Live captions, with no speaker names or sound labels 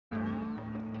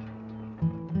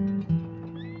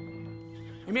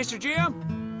Hey, Mr.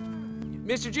 Jim?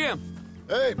 Mr. Jim?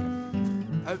 Hey!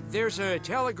 There's a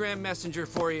telegram messenger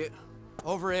for you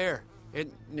over there,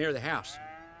 near the house.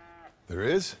 There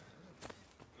is?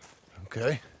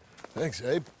 Okay. Thanks,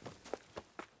 Abe.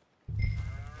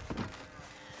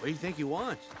 What do you think he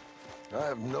wants? I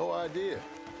have no idea.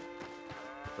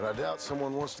 But I doubt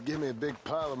someone wants to give me a big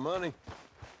pile of money.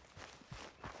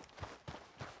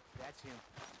 That's him.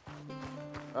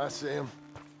 I see him.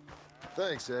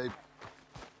 Thanks, Abe.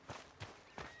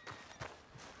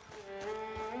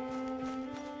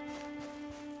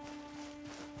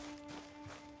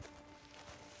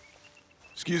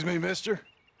 Excuse me, mister.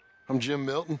 I'm Jim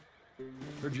Milton.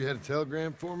 Heard you had a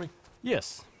telegram for me?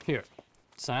 Yes, here.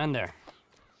 Sign there.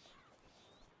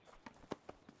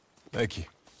 Thank you.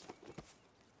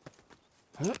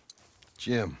 Huh?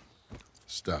 Jim,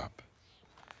 stop.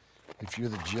 If you're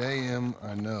the JM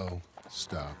I know,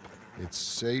 stop. It's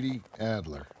Sadie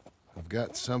Adler. I've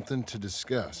got something to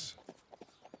discuss.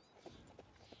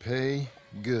 Pay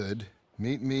good.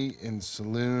 Meet me in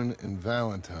Saloon in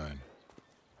Valentine.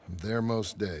 I'm there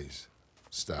most days.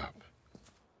 Stop.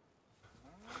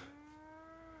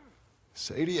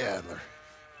 Sadie Adler.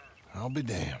 I'll be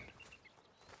damned.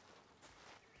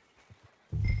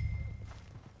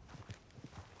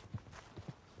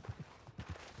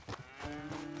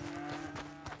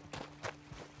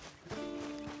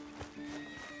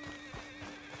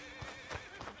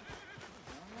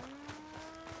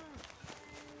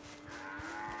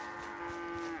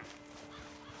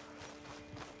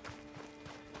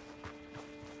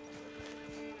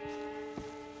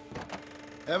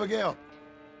 Abigail.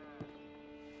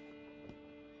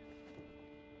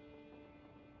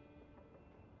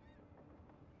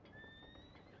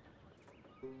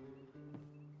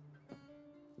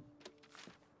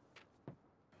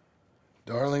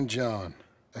 Darling John,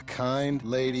 a kind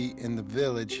lady in the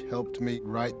village helped me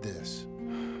write this.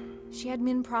 She had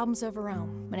men problems of her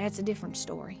own, but that's a different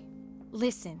story.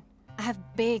 Listen, I've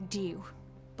begged you,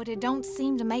 but it don't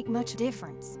seem to make much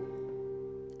difference.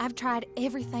 I've tried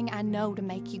everything I know to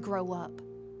make you grow up.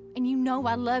 And you know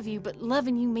I love you, but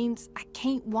loving you means I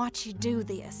can't watch you do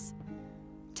this.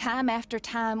 Time after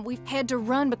time, we've had to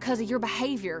run because of your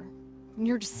behavior and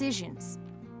your decisions.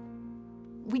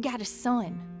 We got a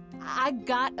son. I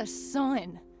got a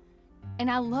son. And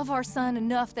I love our son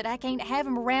enough that I can't have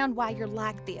him around while you're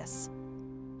like this.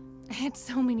 I had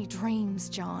so many dreams,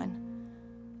 John.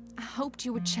 I hoped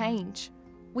you would change.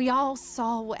 We all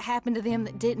saw what happened to them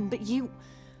that didn't, but you...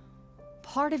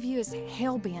 Part of you is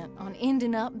hell-bent on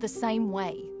ending up the same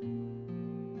way.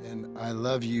 And I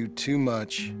love you too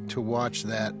much to watch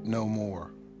that no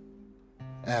more.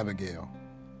 Abigail.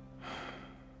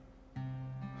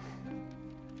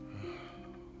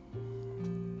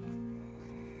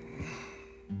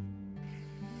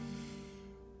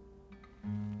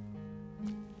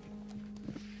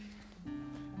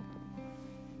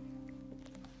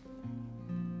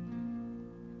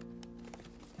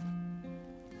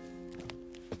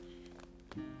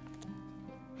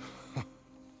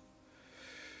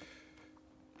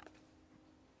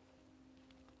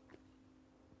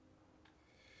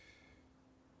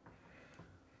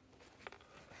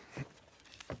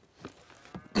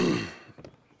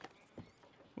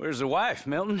 Where's the wife,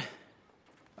 Milton?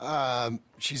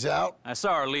 She's out. I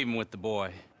saw her leaving with the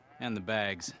boy. And the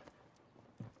bags.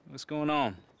 What's going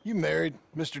on? You married,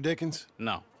 Mr. Dickens?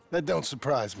 No. That don't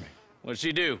surprise me. What'd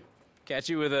she do? Catch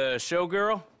you with a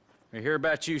showgirl? Or hear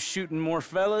about you shooting more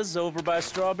fellas over by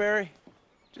Strawberry?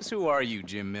 Just who are you,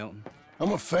 Jim Milton?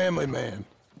 I'm a family man.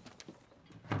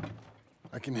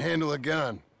 I can handle a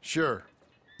gun, sure.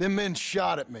 Them men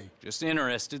shot at me. Just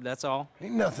interested, that's all.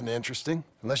 Ain't nothing interesting,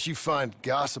 unless you find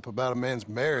gossip about a man's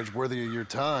marriage worthy of your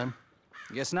time.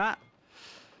 Guess not.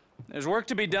 There's work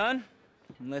to be done,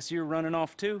 unless you're running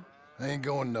off too. I ain't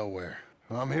going nowhere.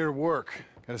 I'm here to work.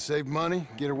 Gotta save money,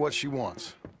 get her what she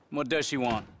wants. What does she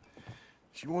want?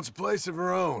 She wants a place of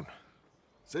her own.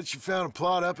 Said she found a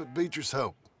plot up at Beecher's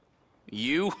Hope.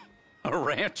 You? A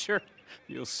rancher?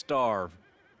 You'll starve.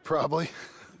 Probably.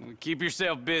 Keep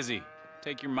yourself busy.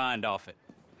 Take your mind off it.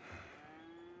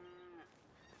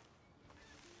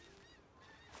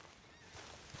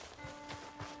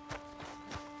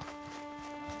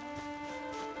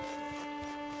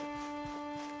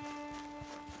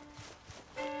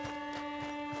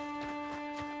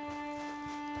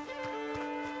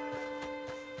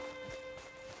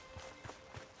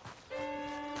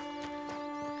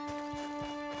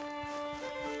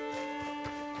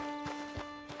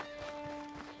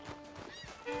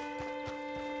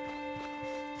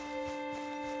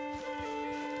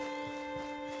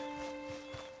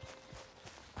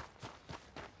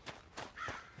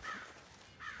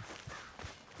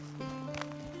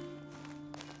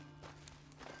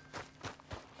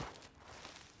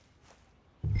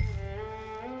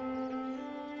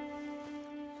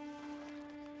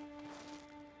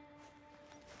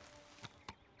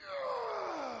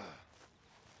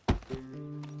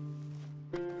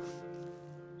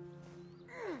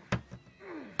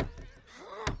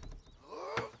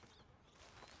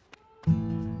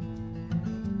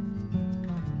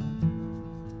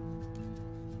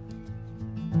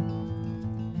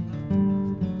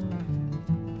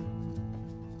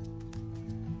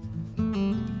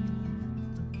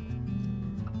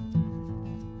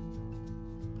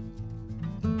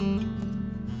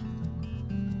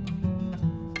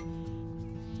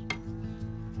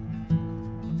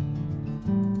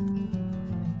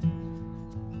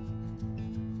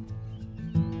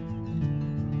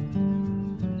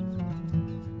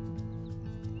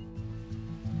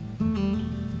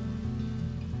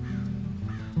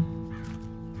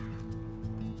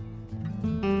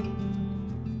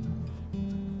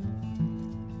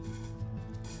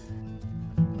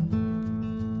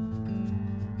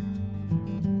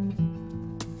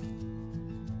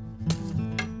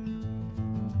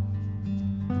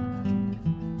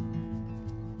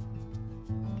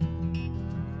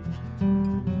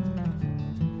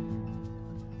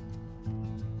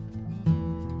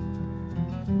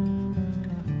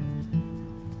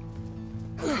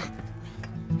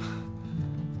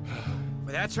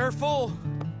 That's her full.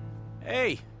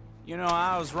 Hey, you know,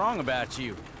 I was wrong about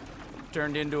you.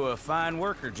 Turned into a fine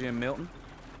worker, Jim Milton.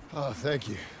 Oh, thank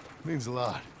you. Means a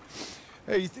lot.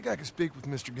 Hey, you think I could speak with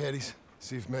Mr. Geddes?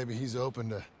 See if maybe he's open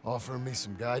to offering me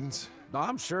some guidance?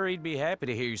 I'm sure he'd be happy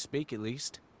to hear you speak, at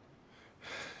least.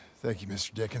 Thank you,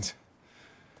 Mr. Dickens.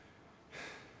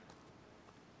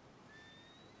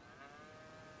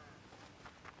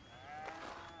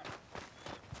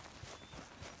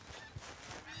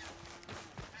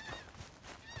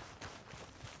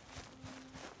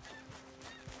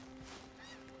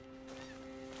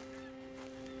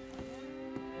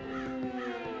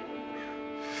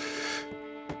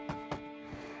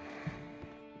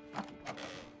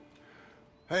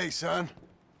 Hey, son.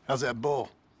 How's that bull?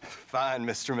 Fine,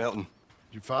 Mr. Milton.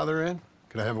 Your father in?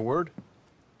 Could I have a word?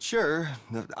 Sure,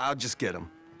 I'll just get him.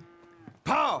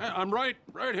 Pa! I'm right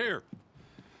here.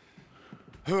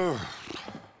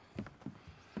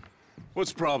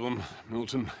 What's the problem,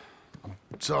 Milton?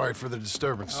 Sorry for the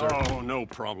disturbance, sir. Oh, no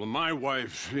problem. My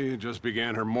wife, she just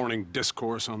began her morning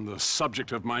discourse on the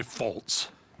subject of my faults.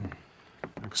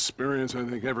 Experience I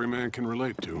think every man can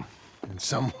relate to. In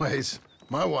some ways,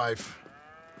 my wife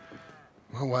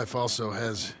also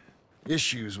has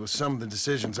issues with some of the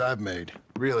decisions I've made.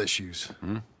 Real issues.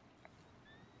 Hmm?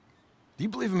 Do you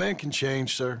believe a man can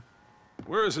change, sir?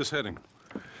 Where is this heading?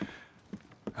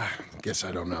 Guess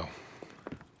I don't know.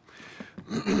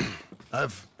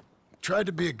 I've tried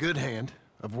to be a good hand.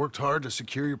 I've worked hard to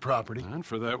secure your property. And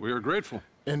for that, we are grateful.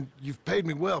 And you've paid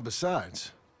me well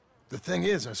besides. The thing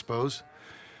is, I suppose,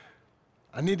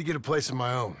 I need to get a place of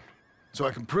my own, so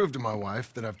I can prove to my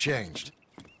wife that I've changed.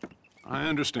 I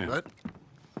understand. But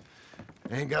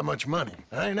I ain't got much money.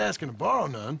 I ain't asking to borrow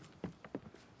none.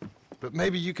 But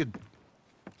maybe you could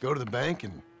go to the bank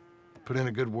and put in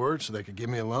a good word so they could give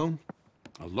me a loan?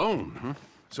 A loan, huh?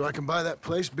 So I can buy that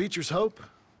place, Beecher's Hope?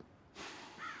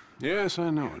 Yes, I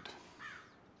know it.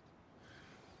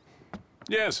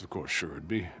 Yes, of course, sure. It'd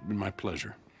be my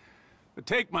pleasure. But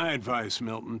take my advice,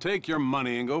 Milton. Take your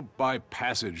money and go buy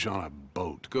passage on a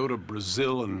boat. Go to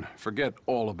Brazil and forget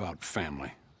all about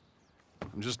family.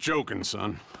 I'm just joking,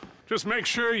 son. Just make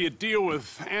sure you deal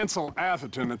with Ansel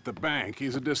Atherton at the bank.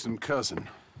 He's a distant cousin.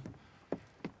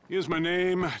 Here's my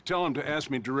name. Tell him to ask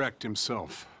me direct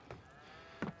himself.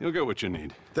 You'll get what you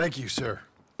need. Thank you, sir.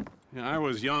 Yeah, I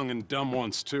was young and dumb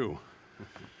once, too.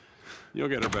 You'll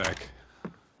get her back.